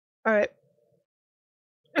Alright.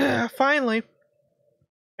 Finally,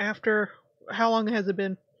 after how long has it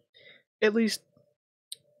been? At least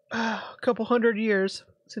a couple 100 years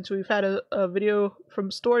since we've had a video from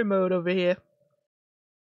Storymode over here.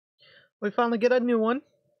 We finally get a new one.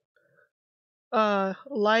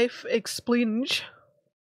 Life Expleenge.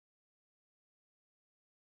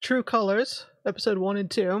 True Colors, episode 1 and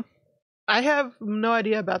 2. I have no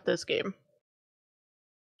idea about this game.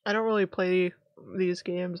 I don't really play these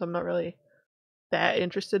games. I'm not really that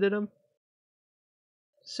interested in them.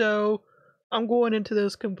 So, I'm going into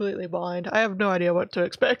this completely blind. I have no idea what to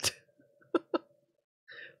expect.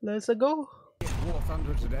 Let's go. War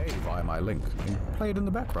Thunder today via my link. Play it in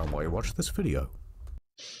the background while you watch this video.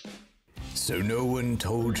 So no one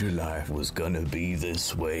told you life was gonna be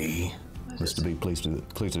this way. Mr. B, please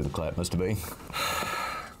do the clap, Mr. B.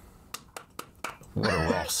 What a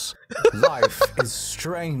Ross. Life is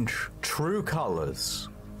strange. True Colors.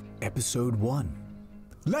 Episode 1.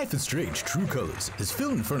 Life is Strange, True Colors is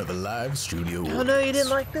filmed in front of a live studio audience. Oh no, you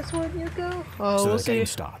didn't like this one, Yuko? Oh, So we'll the see. game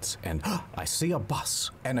starts, and I see a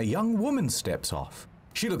bus, and a young woman steps off.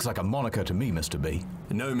 She looks like a moniker to me, Mr. B.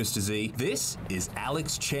 No, Mr. Z. This is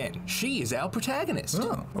Alex Chen. She is our protagonist.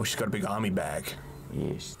 Oh, she's got a big army bag.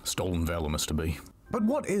 Yes. Stolen valor, Mr. B. But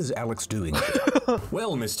what is Alex doing?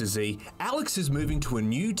 Well, Mr. Z, Alex is moving to a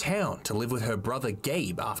new town to live with her brother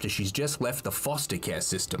Gabe after she's just left the foster care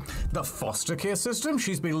system. The foster care system?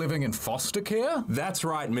 She's been living in foster care? That's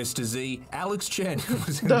right, Mr. Z. Alex Chen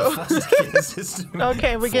was in the foster care system.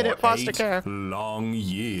 Okay, we get for it, foster 8 care. long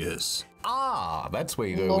years. Ah, that's where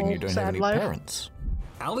you go when you don't have Sad any life. parents.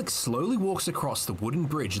 Alex slowly walks across the wooden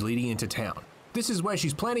bridge leading into town. This is where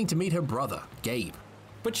she's planning to meet her brother, Gabe.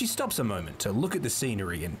 But she stops a moment to look at the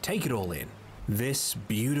scenery and take it all in. This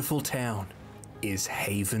beautiful town is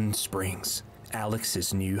Haven Springs,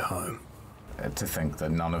 Alex's new home. To think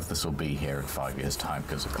that none of this will be here in 5 years' time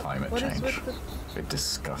because of climate What is change. with the... It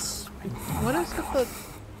disgusts me. What is with the...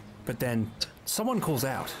 But then, someone calls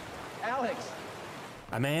out. Alex!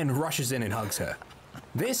 A man rushes in and hugs her.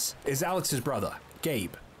 This is Alex's brother,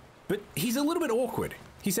 Gabe. But he's a little bit awkward.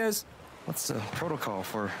 He says, What's the protocol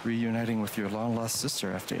for reuniting with your long-lost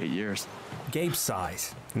sister after 8 years? Gabe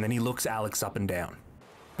sighs, and then he looks Alex up and down.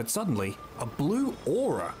 But suddenly, a blue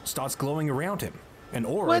aura starts glowing around him. An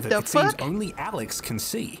aura What that the it seems fuck? only Alex can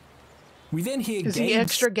see. We then hear Is he Gabe's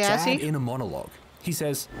extra gassy? dad in a monologue. He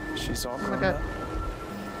says, She's all Oh my grown god. up,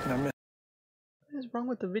 and I miss What is wrong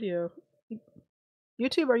with the video?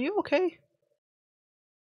 YouTube, are you okay?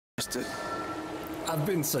 it. I've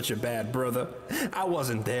been such a bad brother. I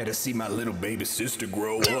wasn't there to see my little baby sister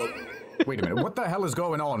grow up. Wait a minute, what the hell is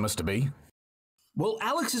going on, Mr. B? Well,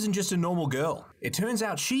 Alex isn't just a normal girl. It turns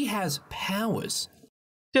out she has powers.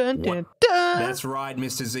 Dun dun dun! That's right,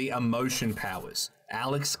 Mr. Z, emotion powers.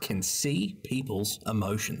 Alex can see people's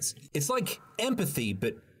emotions. It's like empathy,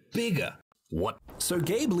 but bigger. What? So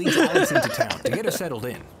Gabe leads Alex into town to get her settled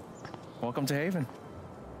in. Welcome to Haven.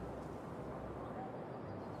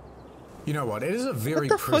 You know what, it is a very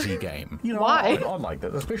the fuck? pretty game. You know, Why? I'd like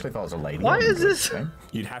that, especially if I was a lady. Why I'd is enjoy this- the game.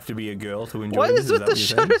 You'd have to be a girl to enjoy What this. is with that the what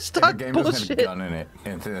you're saying? Shutterstock If a game doesn't have a bullshit? gun in it,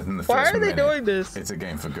 in the Why first are they minute, doing this? It's a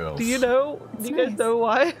game for girls. Do you know? Do you guys know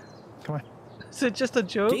why? Come on. Is it just a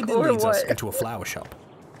joke Gabe then or leads us what? into a flower shop.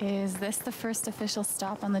 Is this the first official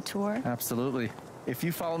stop on the tour? Absolutely. If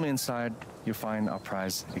you follow me inside, you'll find our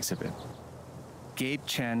prize exhibit. Gabe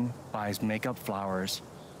Chen buys makeup flowers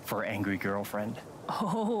for her angry girlfriend.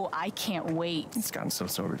 Oh, I can't wait. It's gotten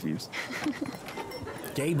so-so reviews.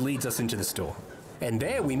 Gabe leads us into the store. And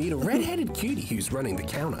there we meet a red-headed cutie who's running the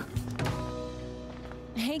counter.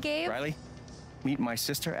 Hey, Gabe. Riley, meet my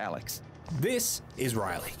sister Alex. This is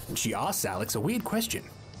Riley. She asks Alex a weird question.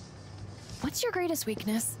 What's your greatest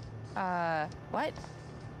weakness? What?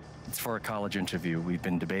 It's for a college interview. We've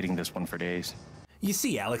been debating this one for days. You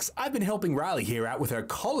see, Alex, I've been helping Riley here out with her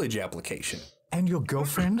college application. And your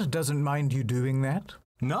girlfriend doesn't mind you doing that?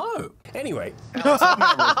 No. Anyway, Alex, help me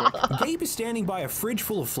out real quick. Gabe is standing by a fridge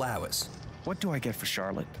full of flowers. What do I get for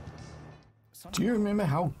Charlotte? Do you remember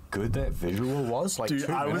how good that visual was? Like 2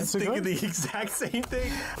 minutes ago? the exact same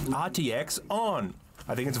thing. RTX on.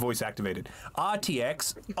 I think it's voice activated.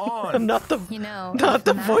 RTX on. Not the. You know, Not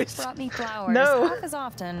the Mac voice. brought me flowers No. half as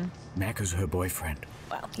often. Mac is her boyfriend.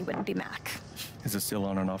 Well, he wouldn't be Mac. Is it still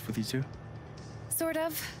on and off with you two? Sort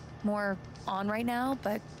of. More on right now,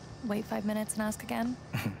 but wait 5 minutes and ask again.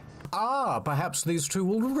 Ah, perhaps these two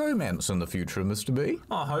will romance in the future, Mr. B.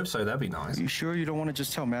 I hope so. That'd be nice. Are you sure you don't want to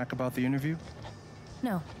just tell Mac about the interview?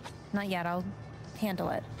 No, not yet. I'll handle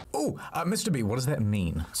it. Oh, Mr. B, what does that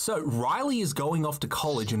mean? So Riley is going off to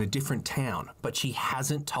college in a different town, but she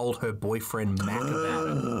hasn't told her boyfriend Mac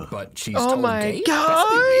about it. but she's Oh told my Gabe?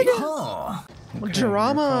 god! Huh.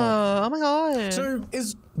 Drama! Oh my god! So,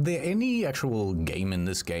 is there any actual game in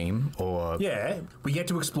this game, or... Yeah, we get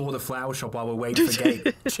to explore the flower shop while we're waiting for Gabe.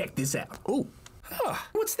 Check this out. Oh,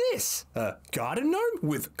 what's this? A garden gnome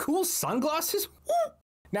with cool sunglasses? Woo!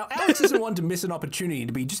 Now, Alex isn't one to miss an opportunity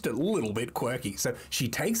to be just a little bit quirky, so she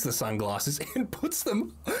takes the sunglasses and puts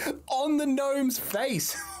them on the gnome's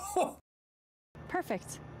face.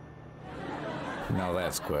 Perfect. No,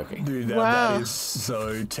 that's quirky. Dude, Wow. that is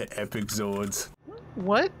so to epic Zords.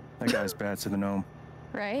 What? That guy's bad to the gnome.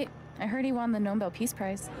 Right? I heard he won the Nobel Peace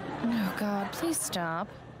Prize. Oh God, please stop.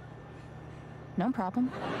 No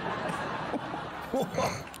problem.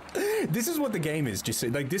 This is what the game is. Just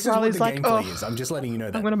like this Riley's is what the like, gameplay "Oh, is. I'm just letting you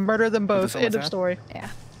know that. I'm gonna murder them both. someone End of say? story. Yeah.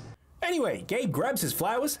 Anyway, Gabe grabs his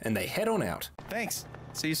flowers and they head on out. Thanks.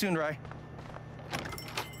 See you soon, Rye.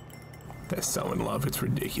 They're so in love, it's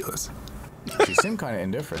ridiculous. She seemed kind of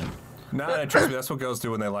indifferent. Nah, trust me, that's what girls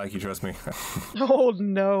do when they like you, trust me. Oh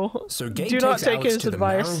no. So Gabe Do not takes take Alex his to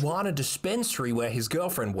advice. the marijuana dispensary where his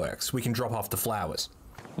girlfriend works. We can drop off the flowers.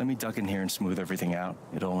 Let me duck in here and smooth everything out.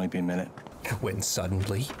 It'll only be a minute. When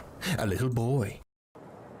suddenly, a little boy.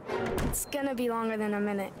 It's gonna be longer than a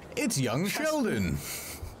minute. It's young Sheldon.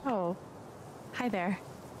 Oh. Hi there.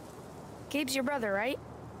 Gabe's your brother, right?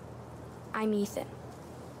 I'm Ethan.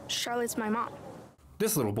 Charlotte's my mom.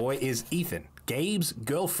 This little boy is Ethan, Gabe's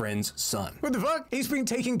girlfriend's son. What the fuck? He's been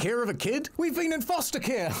taking care of a kid? We've been in foster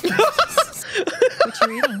care. What you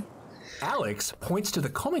reading? Alex points to the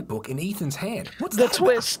comic book in Ethan's hand. What's The that?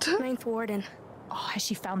 twist. Ninth Warden. Oh, has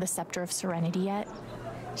she found the Scepter of Serenity yet?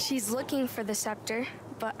 She's looking for the scepter,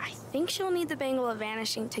 but I think she'll need the Bangle of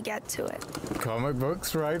Vanishing to get to it. Comic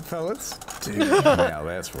books, right, fellas? Dude, now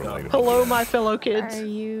that's relatable. Hello, my fellow kids. Are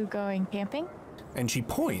you going camping? And she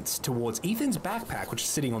points towards Ethan's backpack, which is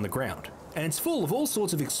sitting on the ground. And it's full of all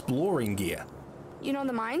sorts of exploring gear. You know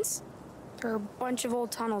the mines? There are a bunch of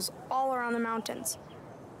old tunnels all around the mountains.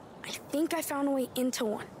 I think I found a way into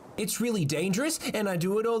one. It's really dangerous, and I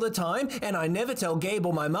do it all the time, and I never tell Gabe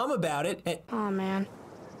or my mom about it. And Oh man,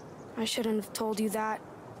 I shouldn't have told you that.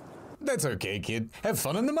 That's okay, kid. Have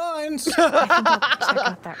fun in the mines. I think I'll check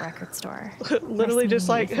out that record store. Literally Nice just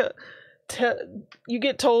to meet like you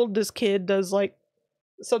get told this kid does like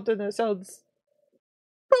something that sounds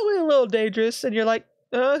probably a little dangerous, and you're like,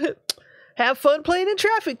 have fun playing in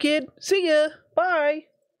traffic, kid. See ya. Bye.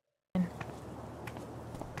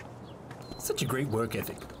 such a great work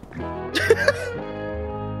ethic.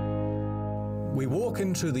 We walk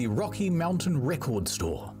into the Rocky Mountain Record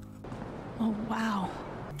Store. Oh, wow.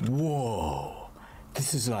 Whoa.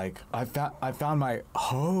 This is like, I found my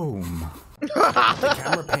home. The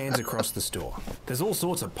camera pans across the store. There's all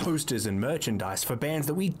sorts of posters and merchandise for bands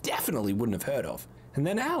that we definitely wouldn't have heard of. And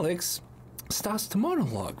then Alex starts to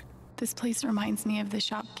monologue. This place reminds me of the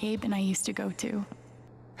shop Gabe and I used to go to.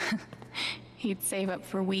 He'd save up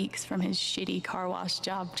for weeks from his shitty car wash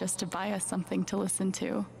job just to buy us something to listen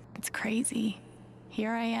to. It's crazy.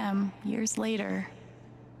 Here I am, years later,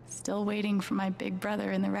 still waiting for my big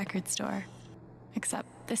brother in the record store. Except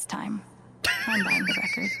this time, I'm buying the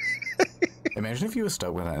record. Imagine if you were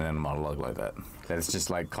stuck with an inner monologue like that. That's just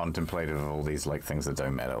like contemplative of all these like things that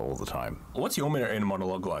don't matter all the time. What's your inner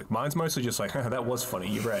monologue like? Mine's mostly just like, that was funny,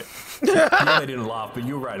 you're right. Yeah, they didn't laugh, but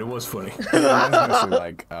you're right, it was funny. Mine's mostly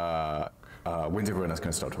like, when's everyone else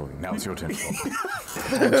going to start talking? Now it's your turn to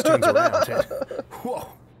talk. Alex turns around and, whoa.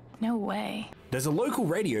 No way. There's a local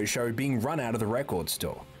radio show being run out of the record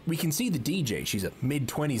store. We can see the DJ. She's a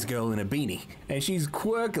mid-20s girl in a beanie, and she's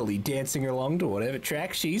quirkily dancing along to whatever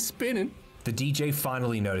track she's spinning. The DJ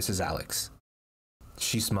finally notices Alex.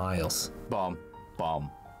 She smiles. Bomb.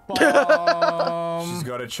 Bomb. Bomb. She's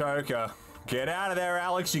got a choker. Get out of there,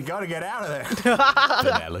 Alex, you gotta get out of there.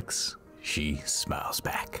 Then Alex, she smiles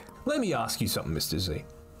back. Let me ask you something, Mr. Z.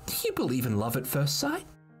 Do you believe in love at first sight?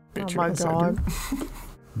 Oh my god.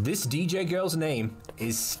 This DJ girl's name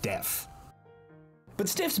is Steph. But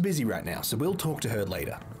Steph's busy right now, so we'll talk to her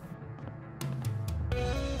later.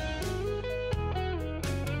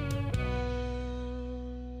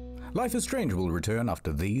 Life is Strange will return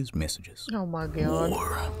after these messages. Oh my god.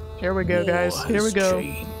 War. Here we go, guys. Here we has go.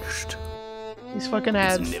 Changed. These fucking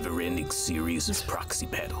It's ads. a never-ending series of proxy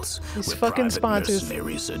battles These where fucking private sponsors.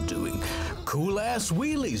 mercenaries are doing cool-ass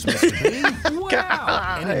wheelies, Mr. B.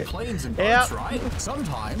 Wow! And in planes and boats, Yep. right?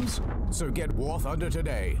 Sometimes. So get War Thunder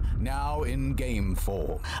today, now in game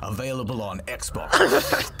form. Available on Xbox,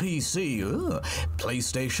 PC,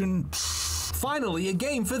 PlayStation, Finally, a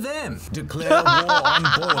game for them. Declare war on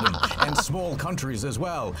boredom and small countries as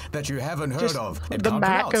well that you haven't heard of. And the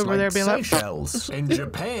Mac over there being like, Seychelles. In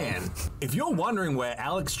Japan. If you're wondering where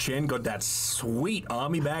Alex Chen got that sweet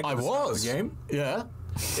army bag I at the start of was. the game, Yeah.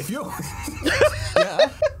 if you're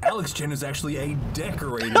Yeah. Alex Chen is actually a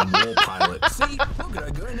decorated war pilot. See, look at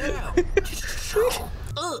her go now.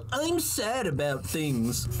 I'm sad about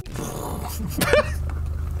things.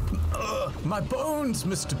 My bones,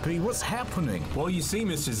 Mr. P. What's happening? Well, you see,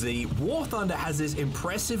 Mr. Z, War Thunder has this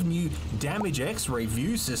impressive new damage X-ray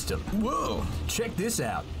view system. Whoa. Check this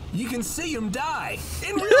out. You can see him die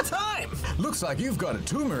in real time. Looks like you've got a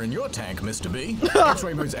tumor in your tank, Mr. B.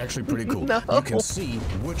 X-ray mode's actually pretty cool. No. You can see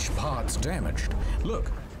which part's damaged.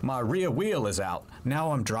 Look, my rear wheel is out.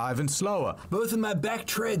 Now I'm driving slower. Both of my back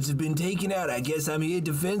treads have been taken out. I guess I'm here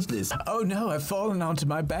defenseless. Oh no, I've fallen onto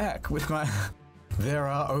my back with my... There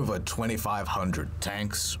are over 2,500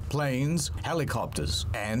 tanks, planes, helicopters,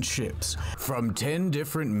 and ships from 10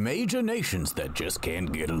 different major nations that just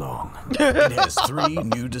can't get along. It has 3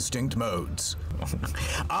 new distinct modes.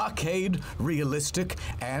 Arcade, realistic,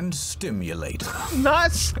 and stimulator.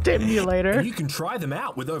 Not stimulator. And you can try them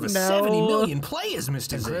out with over No. 70 million players,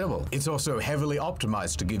 Mr. Z. Incredible. It's also heavily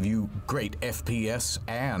optimized to give you great FPS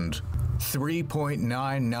and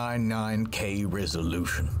 3.999K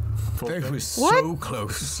resolution. They were so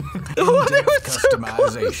close. In-depth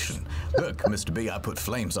customization. Look, Mr. B, I put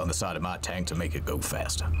flames on the side of my tank to make it go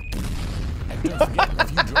faster. And don't forget,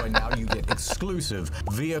 if you join now, you get exclusive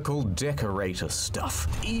vehicle decorator stuff.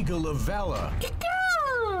 Eagle of Valor.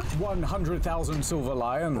 100,000 silver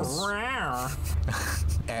lions.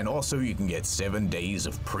 And also you can get 7 days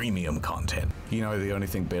of premium content. You know the only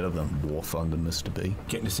thing better than War Thunder, Mr. B?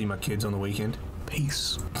 Getting to see my kids on the weekend.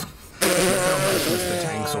 Peace. The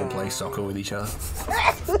tanks all play soccer with each other.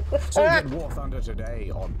 So get War Thunder today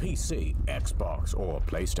on PC, Xbox, or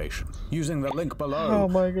PlayStation using the link below. Oh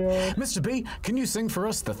my god. Mr. B, can you sing for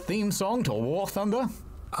us the theme song to War Thunder?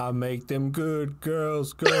 I make them good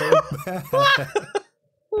girls go bad.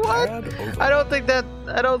 What? I don't think that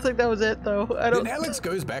was it though. Then Alex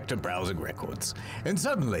goes back to browsing records, and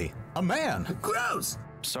suddenly, a man. Gross!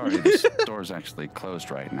 Sorry, this door's actually closed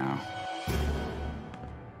right now.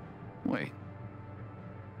 Wait.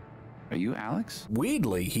 Are you Alex?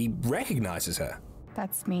 Weirdly, he recognizes her.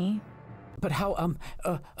 That's me. But how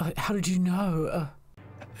did you know?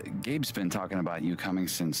 Gabe's been talking about you coming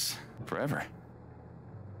since forever.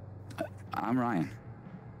 I'm Ryan.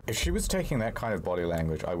 If she was taking that kind of body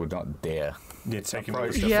language, I would not dare. Yeah, taking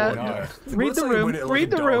approach the her Yeah. forward. No. Read the room. Read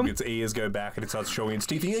the room. Its ears go back and it starts showing its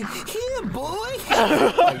teeth. You're like, Here, boy!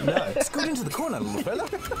 No, scoot into the corner, little fella.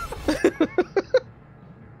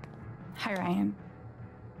 Hi, Ryan.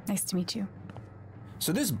 Nice to meet you.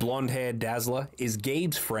 So this blonde-haired dazzler is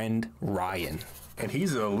Gabe's friend, Ryan. and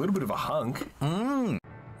he's a little bit of a hunk.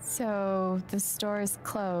 So the store is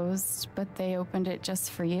closed, but they opened it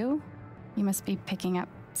just for you? You must be picking up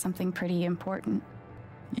something pretty important.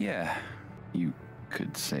 Yeah, you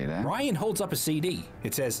could say that. Ryan holds up a CD.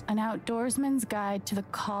 It says, An Outdoorsman's Guide to the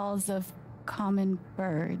Calls of Common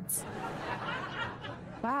Birds.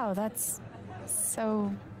 Wow, that's...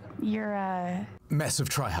 So, you're a... Massive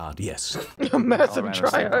tryhard, yes. A massive Colorado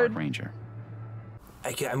State Park tryhard. Ranger.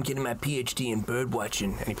 I'm getting my PhD in bird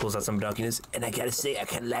watching. And he pulls out some documents. And I gotta say, I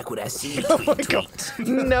kinda like what I see. Oh my god. I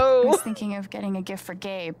No. was thinking of getting a gift for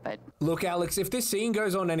Gabe, but Look, Alex, if this scene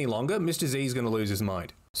goes on any longer, Mr. Z's gonna lose his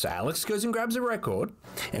mind. So Alex goes and grabs a record,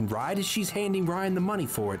 and right as she's handing Ryan the money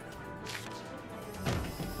for it,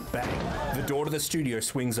 bang, the door to the studio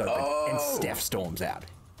swings open, and Steph storms out.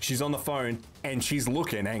 She's on the phone, and she's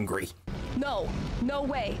looking angry. No, no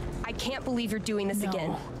way. I can't believe you're doing this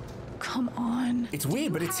again. come on. It's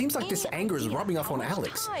weird, but it seems like this anger is rubbing off on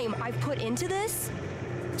Alex. Time I've put into this?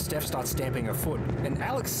 Steph starts stamping her foot, and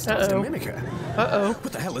Alex starts to mimic her. Uh-oh.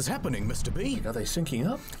 What the hell is happening, Mr. B? Are they syncing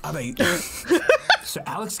up? Are they... So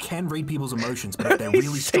Alex can read people's emotions, but if they're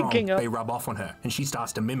really strong, syncing up. they rub off on her, and she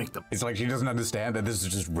starts to mimic them. It's like she doesn't understand that this is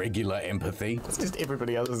just regular empathy. It's just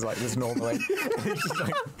everybody else is like this normally.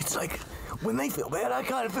 It's like, when they feel bad, I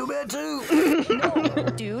kind of feel bad too. No,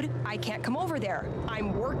 dude, I can't come over there.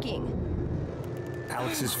 I'm working.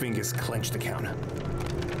 Alex's fingers clench the counter.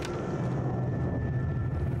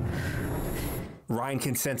 Ryan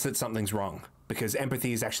can sense that something's wrong, because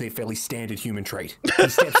empathy is actually a fairly standard human trait. He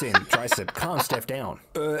steps in, tries to calm Steph down.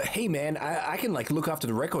 Hey man, I can like look after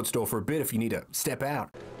the record store for a bit if you need to step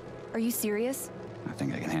out. Are you serious? I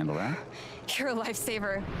think I can handle that. You're a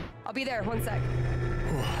lifesaver. I'll be there, 1 sec.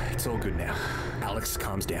 It's all good now. Alex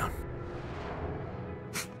calms down.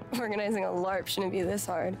 Organizing a LARP shouldn't be this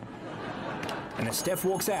hard. And as Steph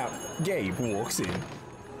walks out, Gabe walks in.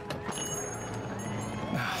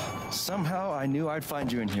 Somehow I knew I'd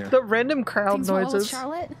find you in here. The random crowd Things well with noises.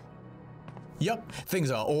 Charlotte? Yup, things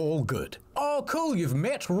are all good. Oh, cool, you've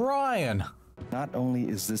met Ryan. Not only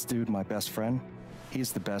is this dude my best friend,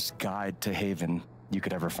 he's the best guide to Haven you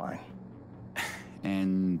could ever find.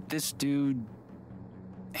 And this dude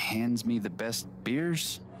hands me the best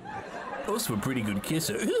beers? Also a pretty good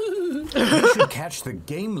kisser. You should catch the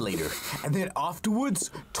game later, and then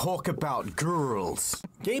afterwards, talk about girls.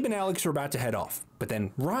 Gabe and Alex are about to head off, but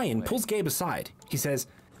then Ryan pulls Gabe aside. He says,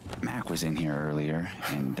 Mac was in here earlier,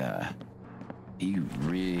 and he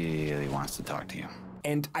really wants to talk to you.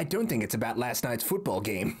 and I don't think it's about last night's football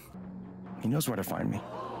game. He knows where to find me.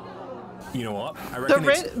 You know what? I reckon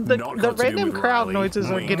it's not got to do random with crowd Riley, noises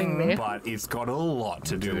are getting me. but it's got a lot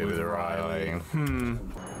to do with Riley.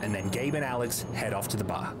 And then Gabe and Alex head off to the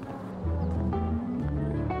bar.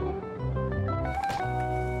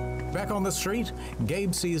 Back on the street,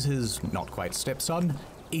 Gabe sees his not-quite stepson,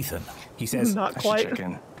 Ethan. He says, Not I should quite. check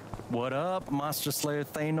in. What up, Monster Slayer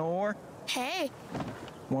Thanor? Hey,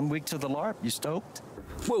 1 week to the LARP, you stoked?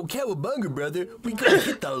 Whoa, cowabunga, brother. We gotta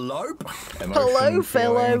hit the LARP. Hello,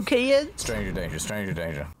 fellow kids. Stranger danger, stranger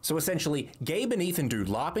danger. So essentially, Gabe and Ethan do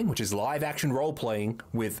LARPing, which is live action role playing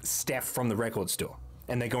with Steph from the record store.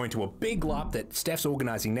 And they're going to a big LARP that Steph's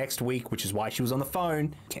organizing next week, which is why she was on the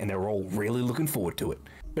phone, and they're all really looking forward to it.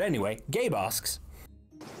 But anyway, Gabe asks,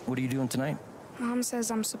 What are you doing tonight? Mom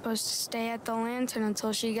says I'm supposed to stay at the Lantern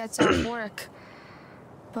until she gets off work.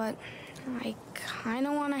 But I kind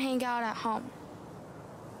of want to hang out at home.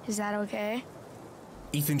 Is that okay?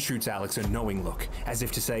 Ethan shoots Alex a knowing look, as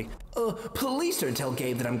if to say, please don't tell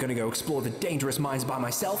Gabe that I'm gonna go explore the dangerous mines by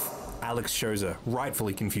myself. Alex shows a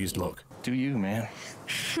rightfully confused look. Do you, man?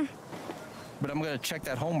 But I'm gonna check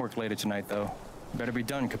that homework later tonight, though. Better be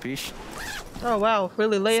done, capiche? Oh wow,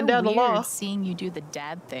 really laying so down the law. weird seeing you do the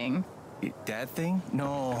dad thing. Dad thing?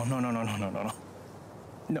 No.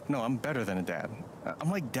 No, I'm better than a dad. I'm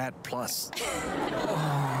like Dad Plus.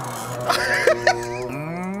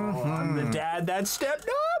 I'm the dad that stepped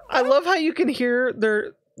up. I love how you can hear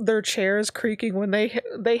their chairs creaking when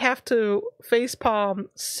they have to face palm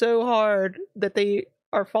so hard that they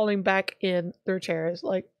are falling back in their chairs.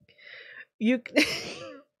 Like you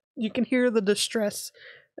you can hear the distress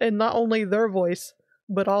in not only their voice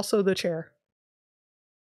but also the chair.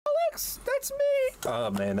 Alex, that's me. Oh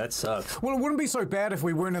man, that sucks. Well, it wouldn't be so bad if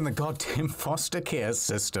we weren't in the goddamn foster care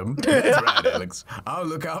system. That's right, Alex. I'll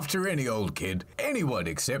look after any old kid. Anyone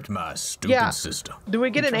except my stupid sister. Do we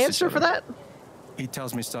get an answer for that? He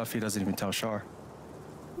tells me stuff he doesn't even tell Shar.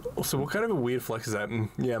 So what kind of a weird flex is that?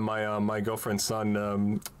 Yeah, my girlfriend's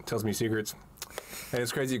son tells me secrets. And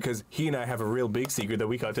it's crazy because he and I have a real big secret that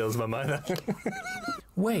we can't tell his mom either.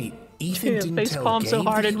 Wait, Ethan didn't face tell palm Gabe so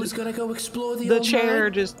hard that he and was gonna go explore the The old chair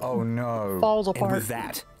mine? just Oh no. falls And apart. with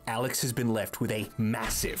that, Alex has been left with a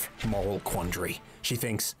massive moral quandary. She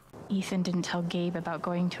thinks, Ethan didn't tell Gabe about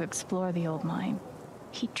going to explore the old mine.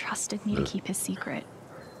 He trusted me to keep his secret.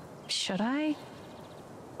 Should I?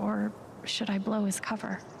 Or should I blow his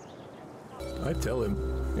cover? I'd tell him.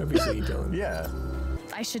 Obviously, you tell him. Yeah.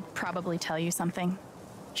 I should probably tell you something.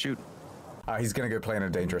 Shoot. He's gonna go play in a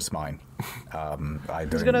dangerous mine. I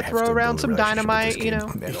don't gonna have throw to around build a some relationship with dynamite, this you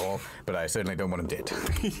kid know. at all, but I certainly don't want him dead.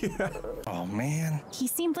 Oh, man. He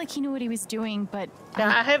seemed like he knew what he was doing, but Yeah,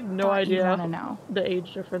 I have no thought you'd idea wanna know. the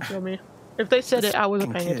age difference on me. If they said it, I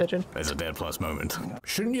wasn't paying kid. attention. There's a Dad Plus moment.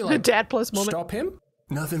 shouldn't you The like Dad Plus moment. stop him?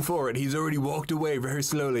 Nothing for it. He's already walked away very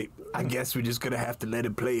slowly. I guess we're just gonna have to let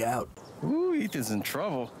it play out. Ooh, Ethan's in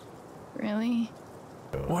trouble. Really?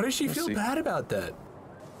 Why does she We'll feel see. bad about that?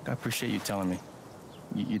 I appreciate you telling me.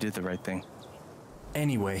 You did the right thing.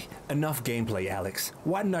 Anyway, enough gameplay, Alex.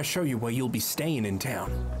 Why didn't I show you where you'll be staying in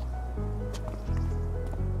town?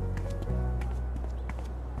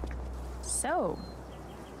 So,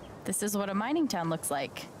 this is what a mining town looks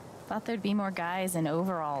like. Thought there'd be more guys in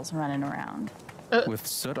overalls running around. With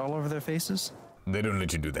soot all over their faces? They don't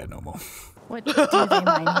let you do that no more. What do they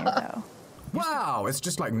mine here, though? Wow, it's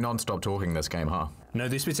just like non-stop talking this game, huh? No,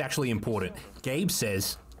 this bit's actually important. Gabe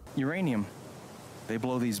says, Uranium. They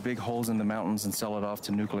blow these big holes in the mountains and sell it off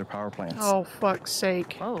to nuclear power plants. Oh, fuck's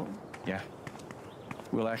sake. Whoa. Yeah.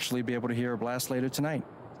 We'll actually be able to hear a blast later tonight.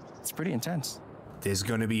 It's pretty intense. there's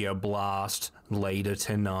gonna be a blast later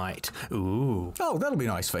tonight. Ooh. Oh, that'll be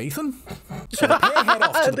nice for Ethan. So the pair head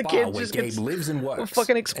off to the, The bar kid where just Gabe gets- lives and works.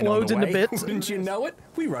 fucking And on explodes the into way, bits. Wouldn't you know it?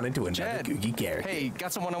 We run into another Jed. kooky character. Hey,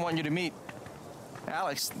 got someone I want you to meet.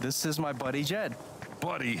 Alex, this is my buddy Jed.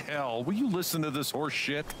 Buddy hell, will you listen to this horse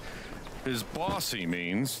shit? His boss, he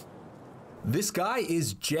means. This guy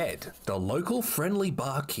is Jed, the local friendly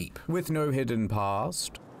barkeep. With no hidden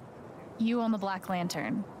past. You own the Black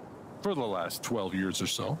Lantern. For the last 12 years or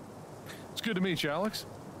so. It's good to meet you, Alex.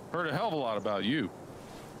 Heard a hell of a lot about you.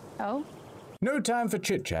 Oh? No time for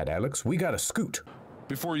chit-chat, Alex. We gotta scoot.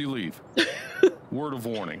 Before you leave, word of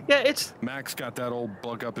warning. Yeah, it's... Max got that old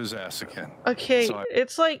bug up his ass again. Okay, So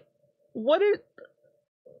it's like, what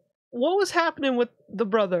was happening with the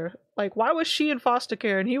brother? Like, why was she in foster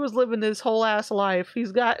care and he was living this whole ass life?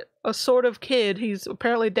 He's got a sort of kid. He's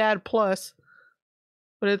apparently dad plus.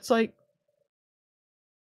 But it's like,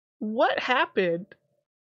 what happened?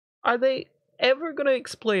 Are they ever gonna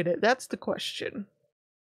explain it? That's the question.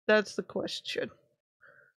 That's the question.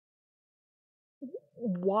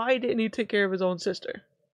 Why didn't he take care of his own sister?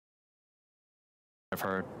 I've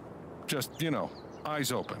heard. Just, you know,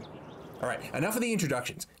 eyes open. All right, enough of the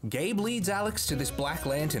introductions. Gabe leads Alex to this Black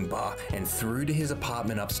Lantern bar and through to his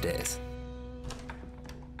apartment upstairs.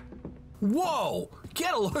 Whoa!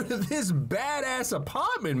 Get a load of this badass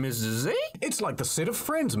apartment, Mr. Z. It's like the set of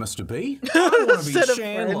Friends, Mr. B. I want to be Set of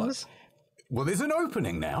Chandler. Friends. Well, there's an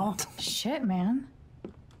opening now. Shit, man.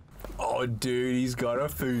 Oh, dude, he's got a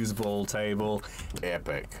foosball table.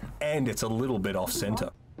 Epic. And it's a little bit off center.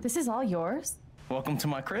 This is all yours? Welcome to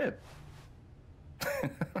my crib.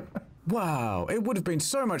 Wow, it would have been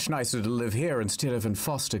so much nicer to live here instead of in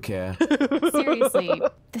foster care. Seriously,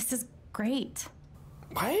 this is great.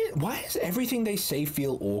 Why does everything they say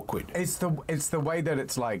feel awkward? It's the way that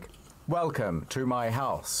it's like, welcome to my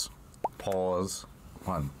house. Pause.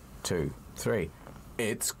 1, 2, 3.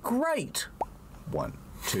 It's great. 1,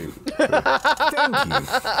 2, 3. Thank you.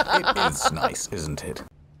 It is nice, isn't it?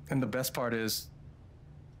 And the best part is,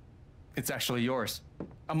 it's actually yours.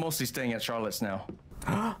 I'm mostly staying at Charlotte's now.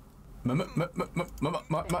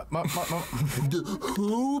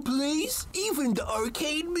 Who, please? Even the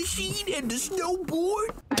arcade machine and the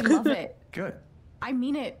snowboard? I love it. Good. I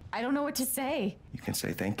mean it. I don't know what to say. You can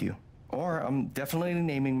say thank you. Or I'm definitely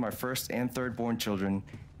naming my first and third born children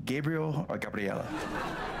Gabriel or Gabriela.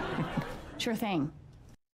 Sure thing.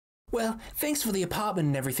 Well, thanks for the apartment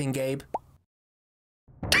and everything, Gabe.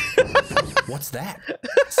 What's that?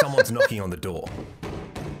 Someone's knocking on the door.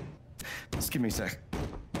 Just give me a sec.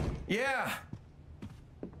 Yeah.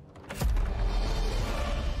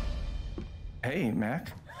 Hey,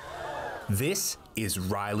 Mac. This is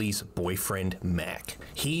Riley's boyfriend, Mac.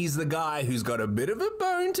 He's the guy who's got a bit of a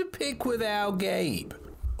bone to pick with our Gabe.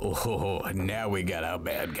 Oh, now we got our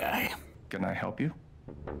bad guy. Can I help you?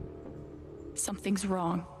 Something's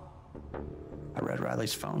wrong. I read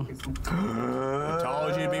Riley's phone. I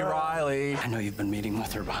told you to be Riley. I know you've been meeting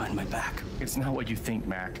with her behind my back. It's not what you think,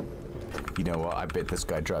 Mac. You know what? I bet this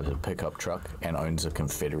guy drives a pickup truck and owns a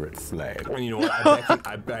Confederate flag. And you know what?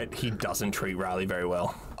 I bet he doesn't treat Riley very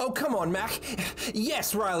well. Oh, come on, Mac.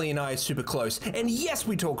 Yes, Riley and I are super close. And yes,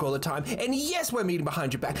 we talk all the time. And yes, we're meeting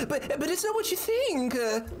behind your back. But it's not what you think.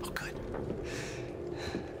 Oh, good.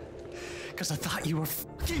 Because I thought you were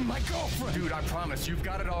f***ing my girlfriend. Dude, I promise, you've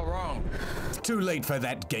got it all wrong. Too late for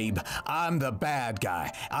that, Gabe. I'm the bad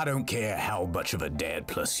guy. I don't care how much of a dad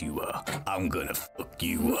plus you are. I'm gonna fuck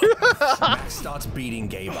you up. Max starts beating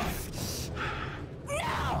Gabe up.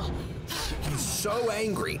 No! He's so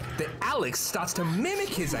angry that Alex starts to mimic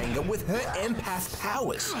his anger with her empath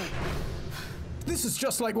powers. This is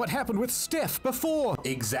just like what happened with Steph before.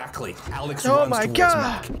 Exactly. Alex Oh runs my towards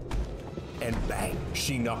God. Mac. And bang,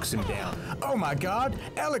 she knocks him down. Oh my God,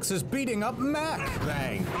 Alex is beating up Mac.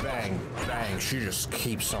 Bang, bang, bang. She just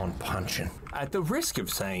keeps on punching. At the risk of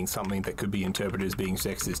saying something that could be interpreted as being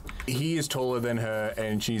sexist, he is taller than her,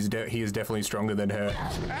 and he is definitely stronger than her.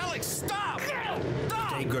 Alex, stop!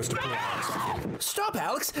 Gabe goes to pull Alex. Stop,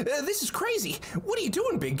 Alex! This is crazy. What are you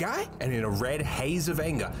doing, big guy? And in a red haze of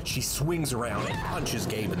anger, she swings around and punches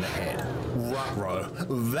Gabe in the head. Ruh-roh,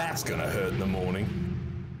 that's gonna hurt in the morning.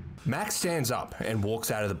 Max stands up and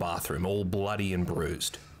walks out of the bathroom, all bloody and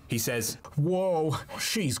bruised. He says, Whoa,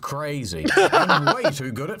 she's crazy. I'm way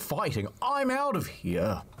too good at fighting. I'm out of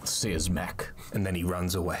here, says Mac. And then he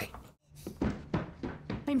runs away.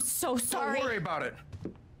 I'm so sorry. Don't worry about it.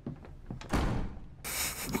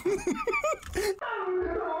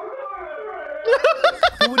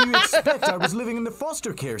 What do you expect? I was living in the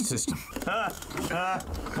foster care system. Look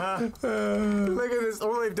at this.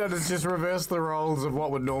 All they've done is just reverse the roles of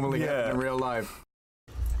what would normally happen in real life.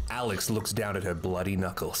 Alex looks down at her bloody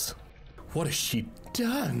knuckles. What has she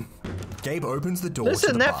done? Gabe opens the door Listen,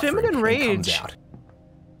 to the that bathroom feminine and comes rage. out.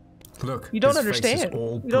 Look, You don't his face is understand.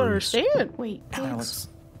 all You don't bruised. understand. Wait, Alex,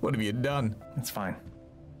 What have you done? it's fine.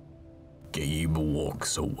 Gabe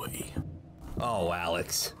walks away. Oh,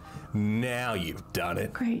 Alex, now you've done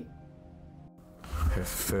it. great. her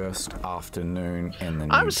first afternoon in the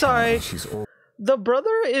new I'm sorry. town. She's all The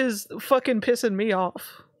brother is fucking pissing me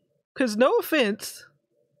off. Because no offense.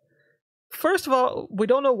 First of all, we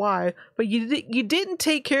don't know why, but you didn't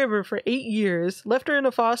take care of her for 8 years, left her in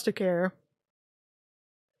a foster care.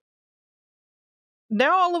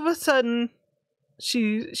 Now all of a sudden,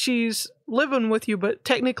 she's living with you, but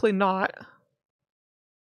technically not.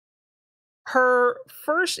 Her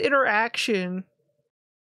first interaction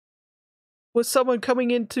with someone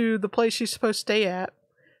coming into the place she's supposed to stay at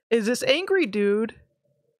is this angry dude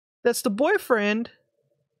that's the boyfriend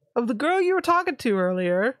of the girl you were talking to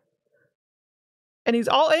earlier. And he's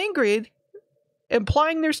all angry,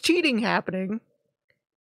 implying there's cheating happening.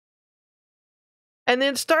 And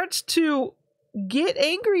then starts to get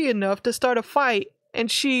angry enough to start a fight.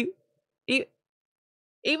 And she,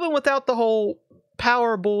 even without the whole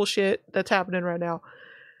power bullshit that's happening right now,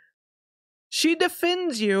 she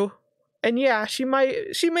defends you. And yeah, she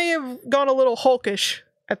may have gone a little hulkish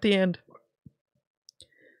at the end.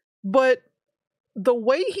 But the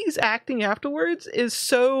way he's acting afterwards is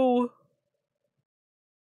so...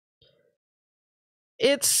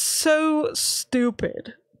 It's so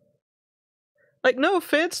stupid. Like, no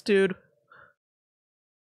offense, dude.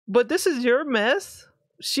 But this is your mess.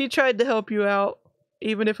 She tried to help you out,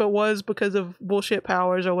 even if it was because of bullshit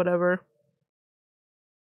powers or whatever.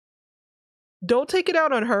 Don't take it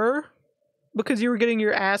out on her because you were getting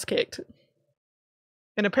your ass kicked.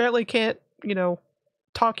 And apparently can't, you know,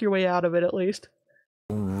 talk your way out of it at least.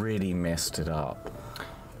 really messed it up.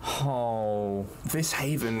 Oh, this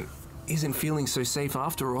haven isn't feeling so safe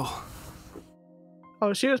after all.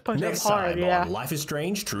 Oh, she was punching Next hard, time yeah. on Life is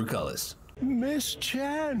Strange: True Colors. Miss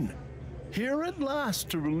Chen, here at last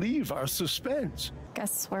to relieve our suspense.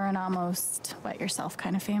 Guess we're an almost wet yourself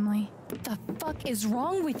kind of family. What the fuck is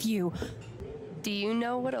wrong with you? Do you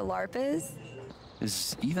know what a LARP is?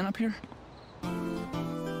 Is Ethan up here?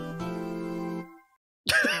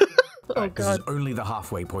 Oh, This is only the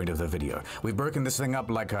halfway point of the video. We've broken this thing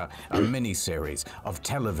up like a mini-series of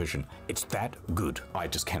television. It's that good. I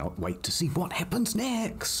just cannot wait to see what happens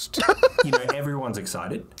next. You know, everyone's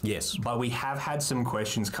excited. Yes. But we have had some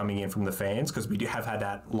questions coming in from the fans because we have had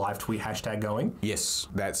that live tweet hashtag going. Yes,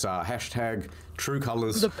 that's hashtag True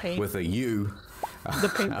Colors The paint. with a U. The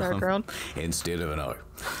paint background. Instead of an O.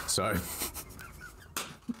 So,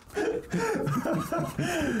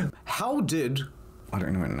 how did... I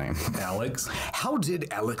don't know her name. Alex. How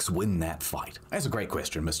did Alex win that fight? That's a great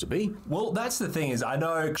question, Mr. B. Well, that's the thing is I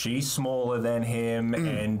know she's smaller than him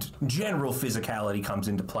and general physicality comes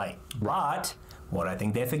into play. But what I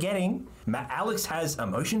think they're forgetting, Alex has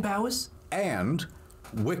emotion powers. And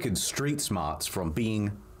wicked street smarts from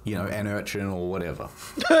being, you know, an urchin or whatever.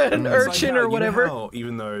 An urchin or whatever. You know how,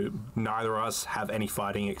 even though neither of us have any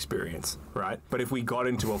fighting experience, right? But if we got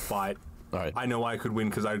into a fight, right, I know I could win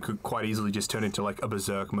because I could quite easily just turn into like a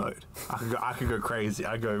berserk mode. I could go crazy.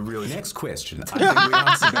 I go really. Next question. I think we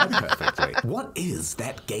answered that perfectly. What is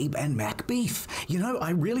that Gabe and Mac beef? You know,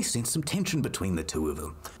 I really sense some tension between the two of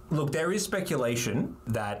them. Look, there is speculation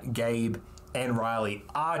that Gabe and Riley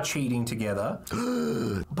are cheating together.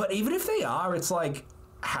 But even if they are, it's like,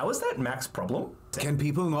 how is that Mac's problem? Can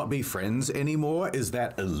people not be friends anymore? Is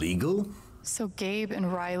that illegal? So Gabe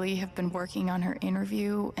and Riley have been working on her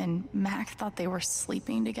interview, and Mac thought they were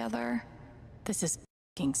sleeping together. This is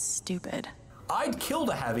f***ing stupid. I'd kill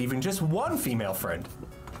to have even just one female friend.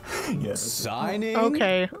 Yes. Signing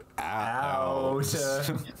Okay. out.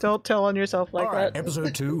 Don't tell on yourself like All right, that.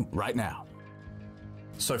 episode 2, right now.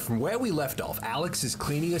 So from where we left off, Alex is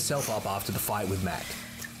cleaning herself up after the fight with Mac.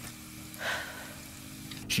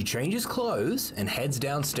 She changes clothes and heads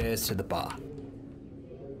downstairs to the bar.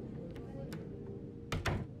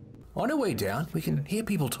 On her way down, we can hear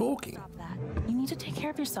people talking. Stop that. You need to take care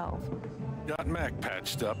of yourself. Got Mac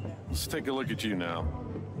patched up. Let's take a look at you now.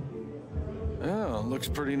 Oh, looks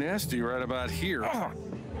pretty nasty right about here.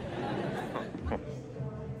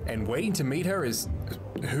 And waiting to meet her is...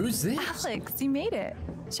 who's this? Alex, you made it.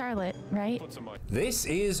 Charlotte, right? This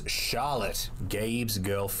is Charlotte, Gabe's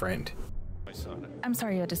girlfriend. I'm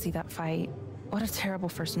sorry you had to see that fight. What a terrible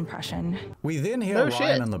first impression. We then hear No Ryan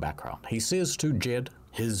shit. in the background. He says to Jed,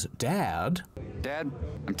 his dad, Dad,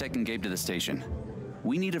 I'm taking Gabe to the station.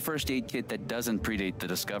 We need a first aid kit that doesn't predate the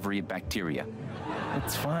discovery of bacteria.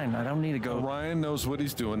 It's fine. I don't need to go. Ryan knows what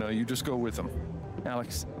he's doing now. You just go with him.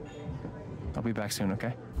 Alex, I'll be back soon,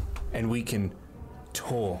 okay? And we can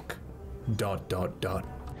talk... ...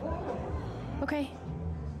 Okay.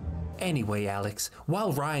 Anyway, Alex,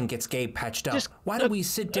 while Ryan gets Gabe patched up, Just- why don't we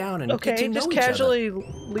sit down and get Okay, to know just each other? casually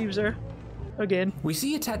leaves her. Again. We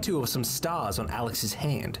see a tattoo of some stars on Alex's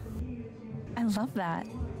hand. I love that.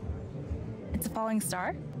 It's a falling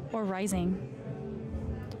star? Or rising?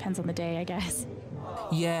 Depends on the day, I guess.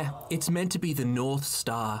 Yeah, it's meant to be the North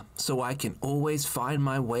Star, so I can always find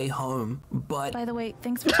my way home, but... By the way,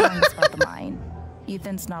 thanks for telling us about the mine.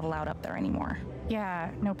 Ethan's not allowed up there anymore.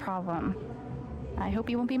 Yeah, no problem. I hope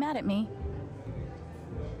you won't be mad at me.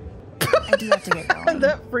 I do have to get going.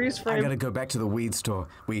 That freeze frame. I gotta go back to the weed store.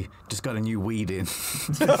 We just got a new weed in.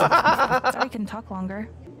 Sorry I couldn't talk longer.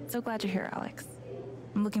 So glad you're here, Alex.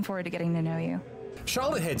 I'm looking forward to getting to know you.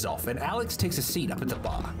 Charlotte heads off and Alex takes a seat up at the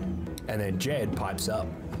bar. And then Jed pipes up.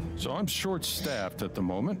 So I'm short-staffed at the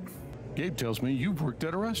moment. Gabe tells me you've worked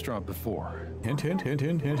at a restaurant before. Hint, hint, hint,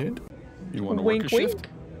 hint, hint, hint. You want to Wink, work a wink. shift?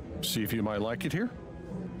 See if you might like it here?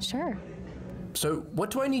 Sure. So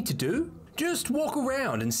what do I need to do? Just walk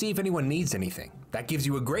around and see if anyone needs anything. That gives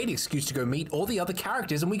you a great excuse to go meet all the other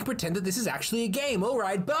characters and we can pretend that this is actually a game. All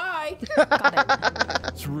right, bye. Got it.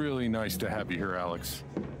 It's really nice to have you here, Alex.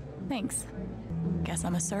 Thanks. Guess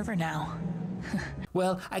I'm a server now.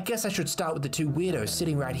 Well, I guess I should start with the two weirdos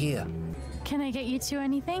sitting right here. Can I get you two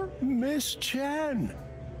anything? Miss Chan,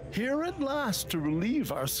 here at last to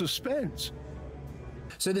relieve our suspense.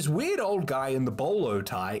 So this weird old guy in the bolo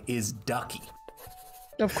tie is Ducky.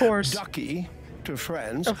 Of course. Ducky, to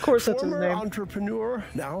friends. Of course that's his former name. entrepreneur,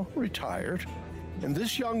 now retired. And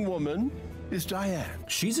this young woman is Diane.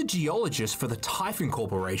 She's a geologist for the Typhon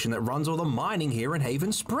Corporation that runs all the mining here in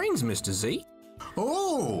Haven Springs, Mr. Z.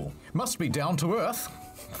 Oh, must be down to earth.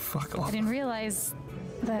 Fuck I off. didn't realize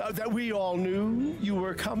that... That we all knew you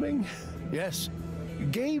were coming. Yes.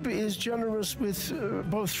 Gabe is generous with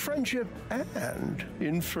both friendship and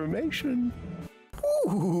information.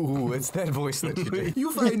 Ooh, it's that voice that you do.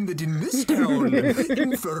 You find that in this town,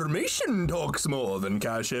 information talks more than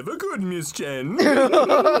cash ever could, Miss Chen. Nobody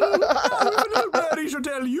shall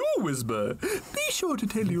tell you, Whisper. Be sure to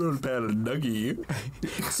tell your old pal Nuggy.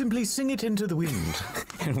 Simply sing it into the wind,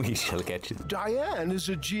 and we shall get you. Diane is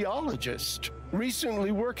a geologist,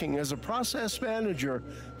 recently working as a process manager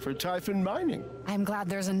for Typhon Mining. I'm glad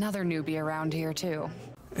there's another newbie around here, too.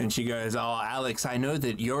 And she goes, oh, Alex, I know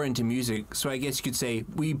that you're into music, so I guess you could say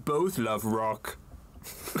we both love rock.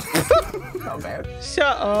 Not bad.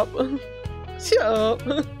 Shut up. Shut up.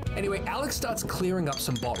 Anyway, Alex starts clearing up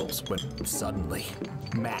some bottles when suddenly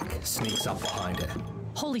Mac sneaks up behind her.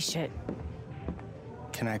 Holy shit.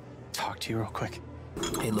 Can I talk to you real quick?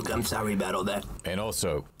 Hey, look, I'm sorry about all that. And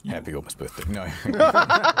also, happy almost birthday. No.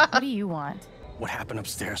 What do you want? What happened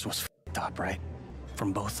upstairs was f***ed up, right?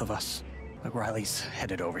 From both of us. Like Riley's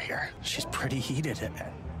headed over here. She's pretty heated.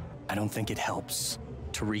 I don't think it helps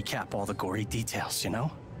to recap all the gory details, you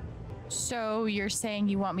know? So you're saying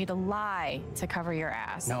you want me to lie to cover your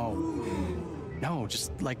ass? No,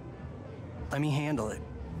 just like, let me handle it.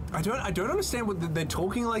 I don't understand what they're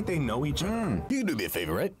talking like they know each other. You can do me a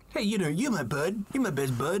favor, right? Hey, you know, you're my bud. You're my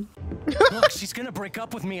best bud. Look, she's gonna break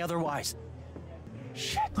up with me otherwise.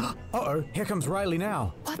 Shit. Uh-oh, here comes Riley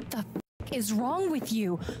now. What the f is wrong with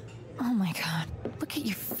you? Oh my god, look at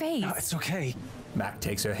your face. No, it's okay. Mac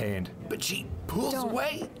takes her hand, but she pulls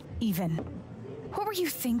away. Even. What were you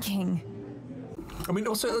thinking? I mean,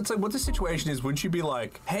 also, it's like, what the situation is, would she be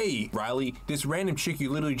like, hey, Riley, this random chick you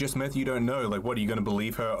literally just met you don't know, like, what, are you gonna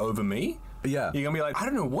believe her over me? Yeah. You're gonna be like, I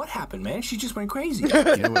don't know what happened, man. She just went crazy. You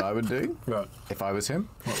know what I would do? What? If I was him?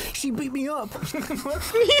 She beat me up.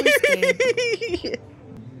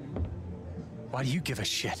 Why do you give a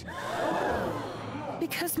shit?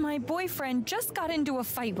 Because my boyfriend just got into a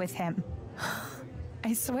fight with him.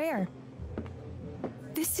 I swear.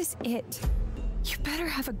 This is it. You better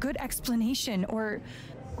have a good explanation or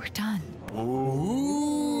we're done.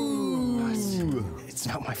 Ooh. It's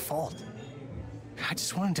not my fault. I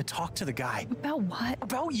just wanted to talk to the guy. About what?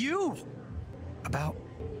 About you. About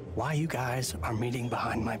why you guys are meeting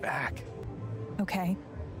behind my back. Okay.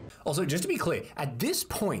 Also, just to be clear, at this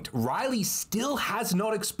point, Riley still has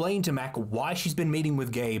not explained to Mac why she's been meeting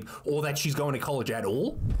with Gabe or that she's going to college at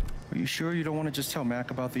all. Are you sure you don't want to just tell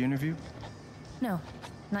Mac about the interview? No,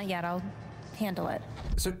 not yet. I'll handle it.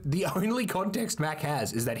 So the only context Mac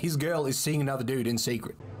has is that his girl is seeing another dude in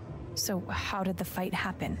secret. So how did the fight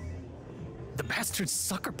happen? The bastard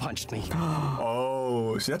sucker punched me.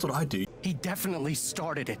 Oh, see, that's what I do. He definitely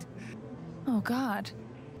started it. Oh god.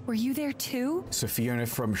 Were you there too? Fiona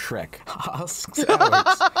from Shrek asks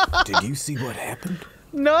Alex, did you see what happened?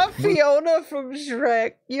 Not Fiona from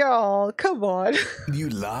Shrek. Y'all, come on. You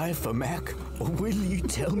lie for Mac, or will you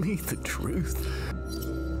tell me the truth?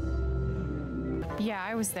 Yeah,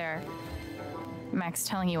 I was there. Mac's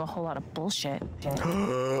telling you a whole lot of bullshit.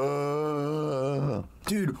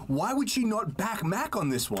 Dude, why would she not back Mac on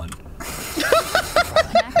this one?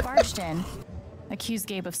 Mac barged in, accused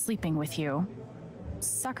Gabe of sleeping with you.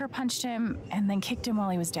 Sucker punched him and then kicked him while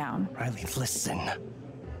he was down. Riley, listen.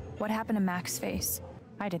 What happened to Mac's face?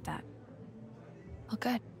 I did that. Well,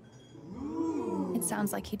 good. It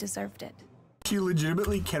sounds like he deserved it. She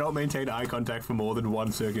legitimately cannot maintain eye contact for more than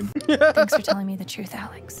 1 second. Thanks for telling me the truth,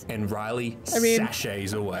 Alex. And Riley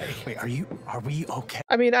sachets away. Wait, are we okay?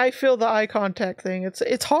 I mean, I feel the eye contact thing.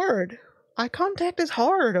 It's hard. Eye contact is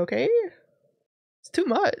hard, okay? It's too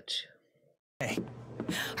much. Hey.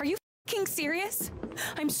 Are you f***ing serious?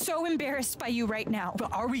 I'm so embarrassed by you right now.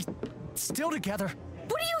 But are we still together?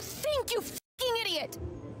 What do you think, you f***ing idiot?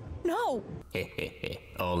 No.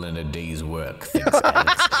 All in a day's work, thanks,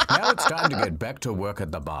 Alex. Now it's time to get back to work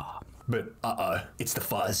at the bar. But, it's the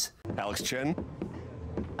fuzz. Alex Chen?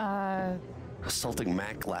 Assaulting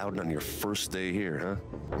Mac Loudon on your first day here, huh?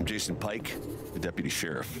 I'm Jason Pike, the deputy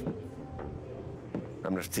sheriff. I'm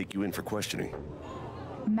gonna have to take you in for questioning.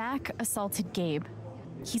 Mac assaulted Gabe.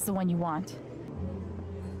 He's the one you want.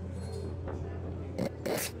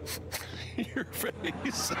 Your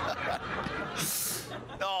face.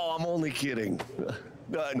 No, I'm only kidding.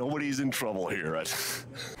 Nobody's in trouble here.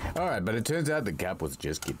 All right, but it turns out the Cap was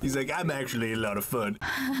just kidding. He's like, I'm actually a lot of fun.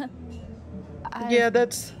 Yeah,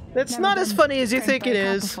 that's not as funny as you think it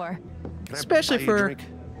is. Especially for,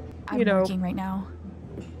 you know, working right now.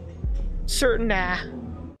 Certain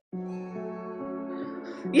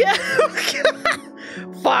Yeah.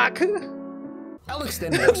 Fuck. Alex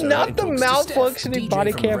then walks not the malfunctioning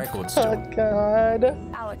body cam. Oh god.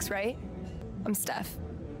 Alex, right? I'm Steph.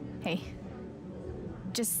 Hey.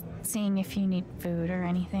 Just seeing if you need food or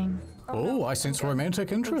anything. Oh, I sense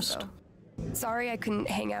romantic interest. Sorry I couldn't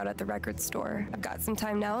hang out at the record store. I've got some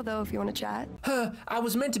time now, though, if you want to chat. I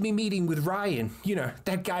was meant to be meeting with Ryan. You know,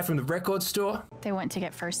 that guy from the record store. They went to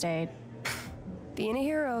get first aid. Being a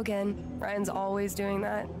hero again. Ryan's always doing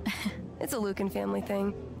that. It's a Lucan family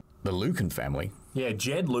thing. The Lucan family? Yeah,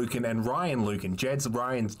 Jed Lucan and Ryan Lucan. Jed's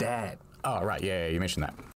Ryan's dad. Oh, right, yeah, you mentioned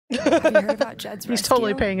that. Have you heard about Jed's rescue? He's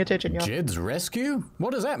totally paying attention, y'all. Jed's rescue?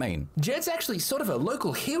 What does that mean? Jed's actually sort of a